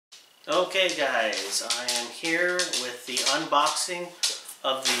Okay guys, I am here with the unboxing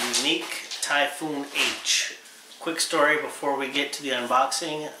of the Yuneec Typhoon H. Quick story before we get to the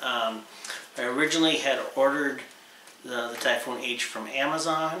unboxing. I originally had ordered the Typhoon H from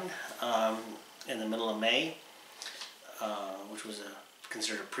Amazon in the middle of May, which was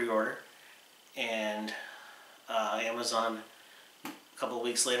considered a pre-order. And Amazon, a couple of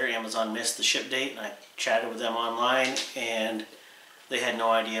weeks later, Amazon missed the ship date, and I chatted with them online, and they had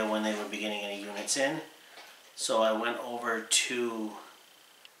no idea when they would be getting any units in. So I went over to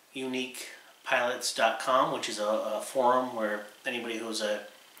UneecPilots.com, which is a forum where anybody who's a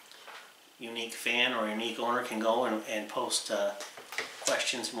Yuneec fan or Yuneec owner can go and post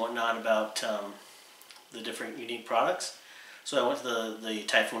questions and whatnot about the different Yuneec products. So I went to the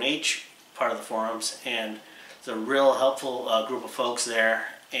Typhoon H part of the forums, and it's a real helpful group of folks there.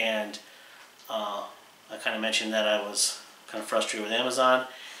 And I kind of mentioned that I was kind of frustrated with Amazon,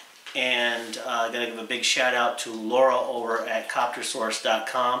 and I gotta give a big shout out to Laura over at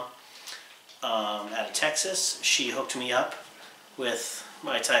coptersource.com out of Texas. She hooked me up with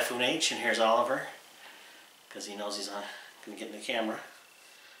my Typhoon H, and here's Oliver because he knows he's gonna get in the camera.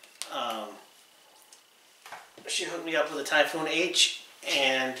 She hooked me up with a Typhoon H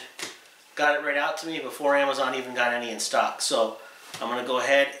and got it right out to me before Amazon even got any in stock. So I'm gonna go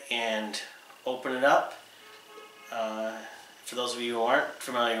ahead and open it up. For those of you who aren't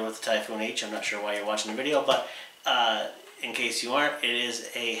familiar with the Typhoon H, I'm not sure why you're watching the video, but in case you aren't, it is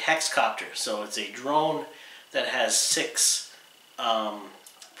a hexcopter. So it's a drone that has 6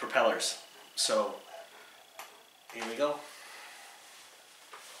 propellers. So here we go.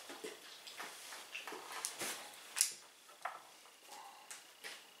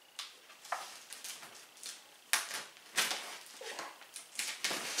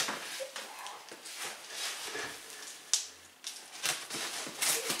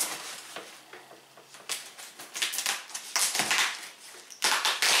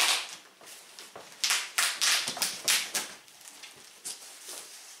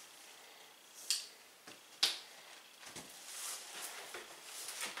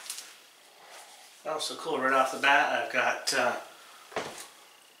 Oh, so cool. Right off the bat, I've got a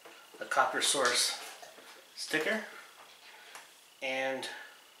Copter Source sticker and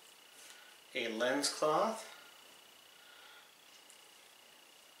a lens cloth.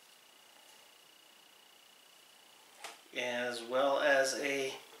 As well as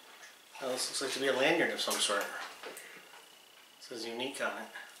a, well, this looks like to be a lanyard of some sort. It says Yuneec on it.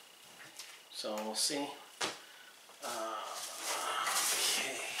 So we'll see.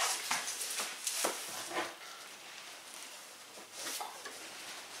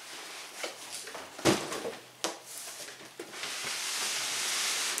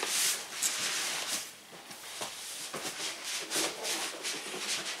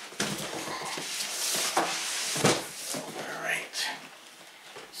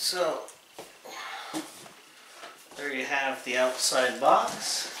 So, there you have the outside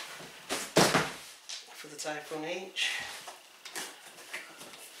box for the Typhoon H.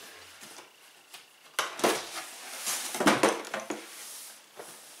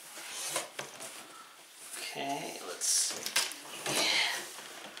 Okay, let's see.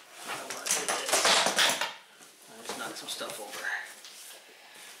 I want to do this. I'll just knock some stuff over.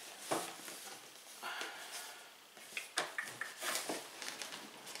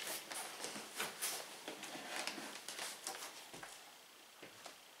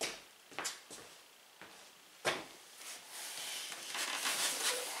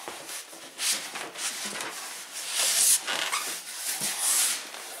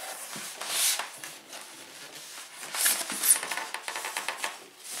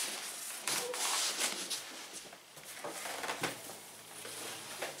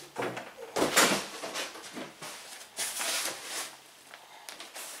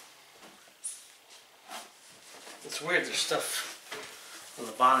 It's weird, there's stuff on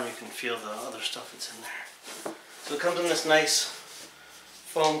the bottom, you can feel the other stuff that's in there. So it comes in this nice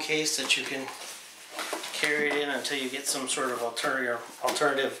foam case that you can carry it in until you get some sort of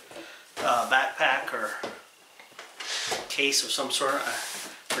alternative backpack or case of some sort.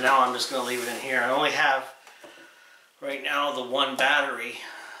 For now I'm just going to leave it in here. I only have right now the one battery.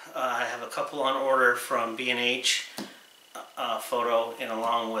 I have a couple on order from B&H Photo, and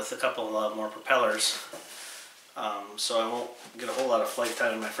along with a couple more propellers. So I won't get a whole lot of flight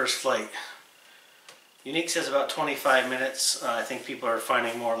time in my first flight. Yuneec says about 25 minutes. I think people are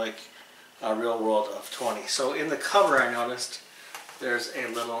finding more like a real world of 20. So in the cover I noticed there's a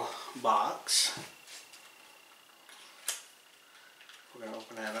little box. We're going to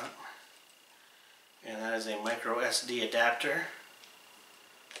open that up. And that is a micro SD adapter.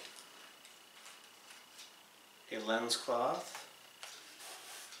 a lens cloth,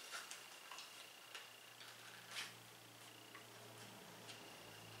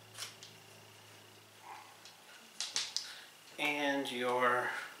 and your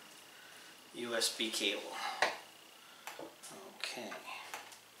USB cable. Okay.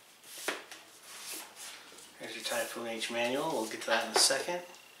 Here's your Typhoon H manual. We'll get to that in a second.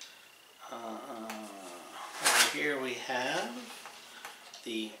 Over here we have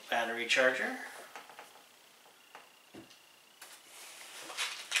the battery charger.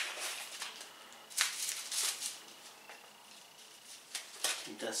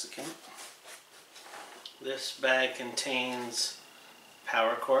 Desiccant. This bag contains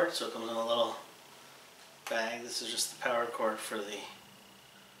power cord, so it comes in a little bag. This is just the power cord for the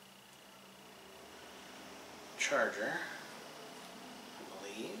charger, I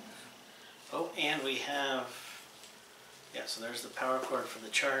believe. Oh, and we have, yeah, so there's the power cord for the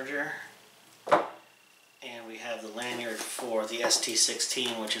charger, and we have the lanyard for the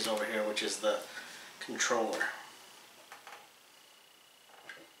ST16, which is over here, which is the controller.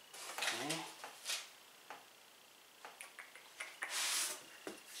 Okay.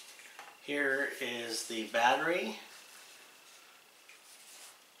 Here is the battery.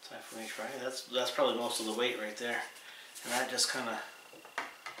 Typhoon H battery. That's probably most of the weight right there, and that just kind of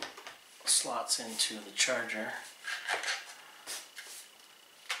slots into the charger.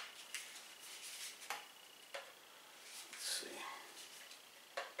 Let's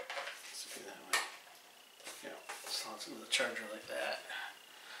see that way. Yeah, slots into the charger like that.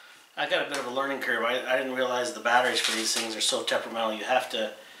 I got a bit of a learning curve. I didn't realize the batteries for these things are so temperamental. You have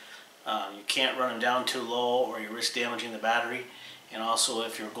to, you can't run them down too low or you risk damaging the battery. And also,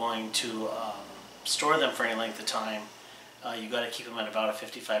 if you're going to store them for any length of time, you got to keep them at about a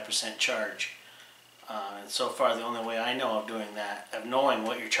 55% charge. And so far, the only way I know of doing that, of knowing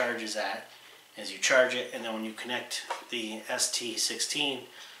what your charge is at, is you charge it, and then when you connect the ST16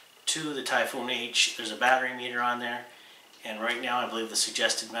 to the Typhoon H, there's a battery meter on there. And right now, I believe the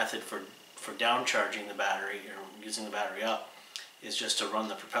suggested method for down charging the battery, or using the battery up, is just to run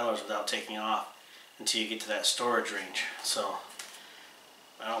the propellers without taking off until you get to that storage range. So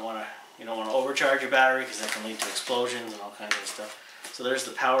you don't want to overcharge your battery because that can lead to explosions and all kinds of stuff. So there's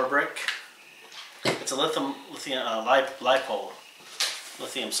the power brick. It's a lithium LiPo,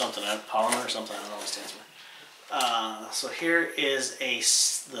 lithium something, polymer or something. I don't know what it stands for. So here is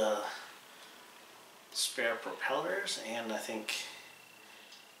the spare propellers, and I think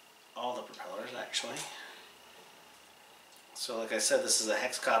all the propellers actually. So like I said, this is a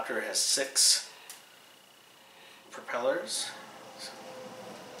hexcopter. It has 6 propellers.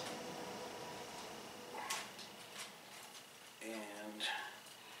 And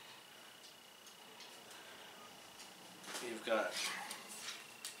you've got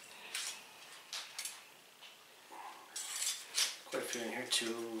quite a few in here. 2,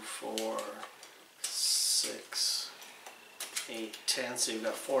 4, 6, 8, 10. So you've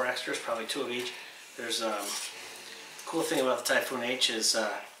got 4 extras, probably 2 of each. There's cool thing about the Typhoon H is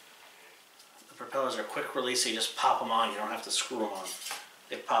the propellers are quick release, so you just pop them on. You don't have to screw them on.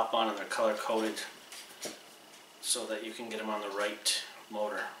 They pop on and they're color coded so that you can get them on the right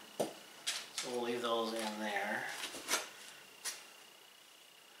motor. So we'll leave those in there.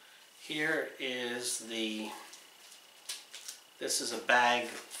 Here is this is a bag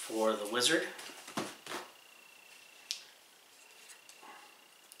for the Wizard.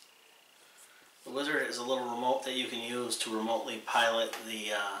 The Wizard is a little remote that you can use to remotely pilot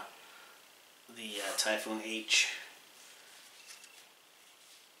the Typhoon H,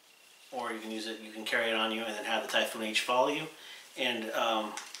 or you can use it. You can carry it on you and then have the Typhoon H follow you. And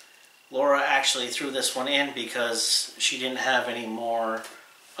Laura actually threw this one in because she didn't have any more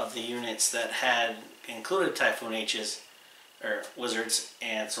of the units that had included Typhoon H's or Wizards,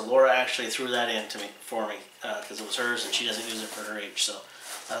 and so Laura actually threw that in for me because it was hers and she doesn't use it for her H. So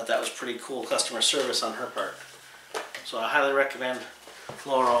I thought that was pretty cool customer service on her part. So I highly recommend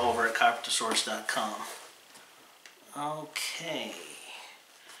Laura over at carpentersource.com. Okay,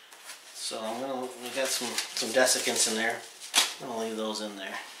 so we got some desiccants in there. I'm gonna leave those in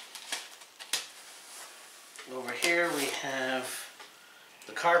there. Over here we have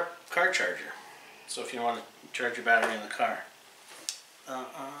the car charger. So if you want to charge your battery in the car.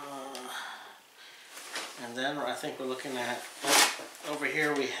 And then I think we're looking at, over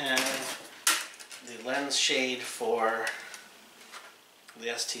here we have the lens shade for the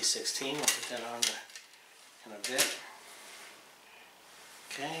ST16. We'll put that on in a bit.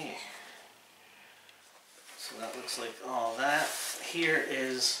 Okay. So that looks like all that. Here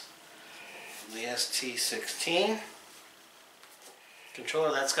is the ST16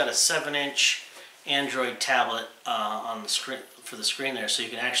 controller. That's got a 7-inch Android tablet on the screen for the screen there, so you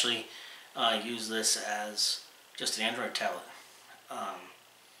can actually use this as just an Android tablet.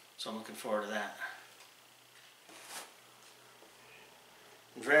 So I'm looking forward to that.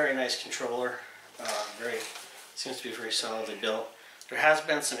 Very nice controller. Seems to be very solidly built. There has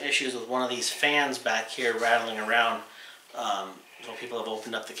been some issues with one of these fans back here rattling around. So people have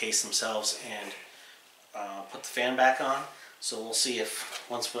opened up the case themselves and put the fan back on. So we'll see if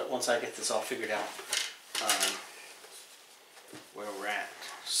once I get this all figured out where we're at.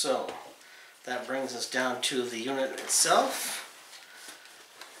 So that brings us down to the unit itself.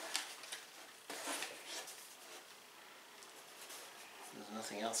 There's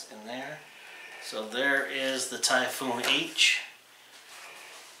nothing else in there. So there is the Typhoon H.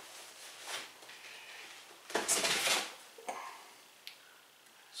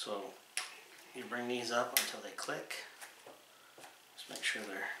 So you bring these up until they click. Just make sure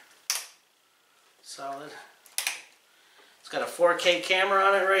they're solid. It's got a 4K camera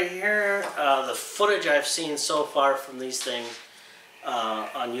on it right here. The footage I've seen so far from these things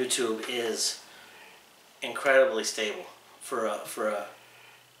on YouTube is incredibly stable for a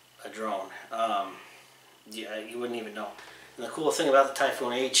drone. Yeah, you wouldn't even know. And the cool thing about the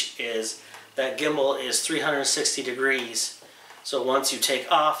Typhoon H is that gimbal is 360 degrees. So once you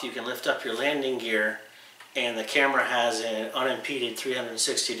take off, you can lift up your landing gear, and the camera has an unimpeded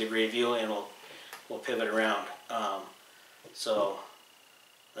 360 degree view, and will pivot around. So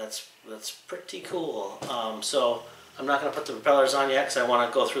that's pretty cool. So I'm not going to put the propellers on yet because I want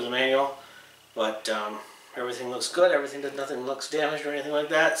to go through the manual. But everything looks good. Nothing looks damaged or anything like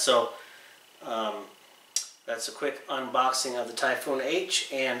that. So that's a quick unboxing of the Typhoon H,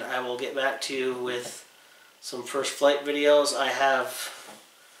 and I will get back to you with some first flight videos. I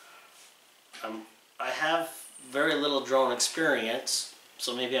have very little drone experience,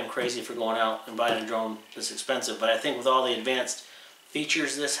 so maybe I'm crazy for going out and buying a drone this expensive, but I think with all the advanced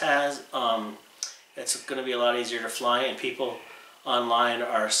features this has, it's going to be a lot easier to fly, and people online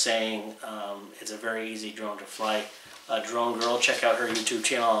are saying it's a very easy drone to fly. Drone Girl, check out her YouTube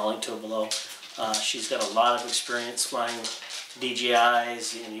channel, I'll link to it below. She's got a lot of experience flying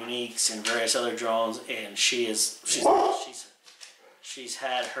DJIs and Yuneecs and various other drones, and she's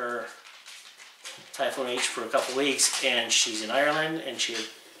had her Typhoon H for a couple weeks, and she's in Ireland, and she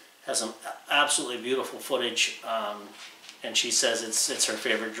has some absolutely beautiful footage, and she says it's her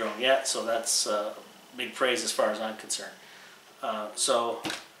favorite drone yet, so that's big praise as far as I'm concerned. So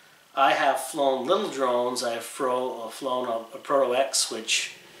I have flown little drones. I've flown a Proto X,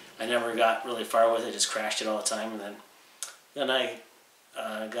 which I never got really far with. I just crashed it all the time, and then I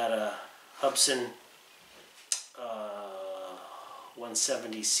got a Hubsan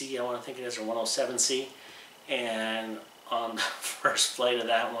 170C, I want to think it is, or 107C, and on the first flight of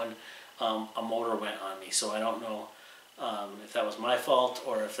that one, a motor went on me. So I don't know if that was my fault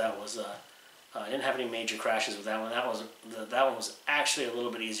or if that was I didn't have any major crashes with that one. That one was actually a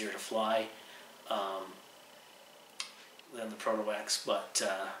little bit easier to fly than the Proto X, but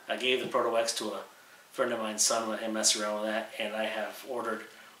I gave the Proto X to a friend of mine's son, let him mess around with that, and I have ordered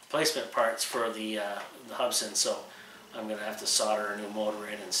replacement parts for the Hubsan, so I'm gonna have to solder a new motor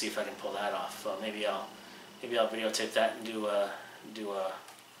in and see if I can pull that off. Maybe I'll videotape that and do a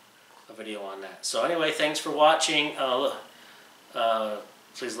video on that. So anyway, thanks for watching.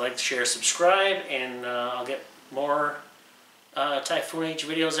 Please like, share, subscribe, and I'll get more Typhoon H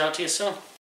videos out to you soon.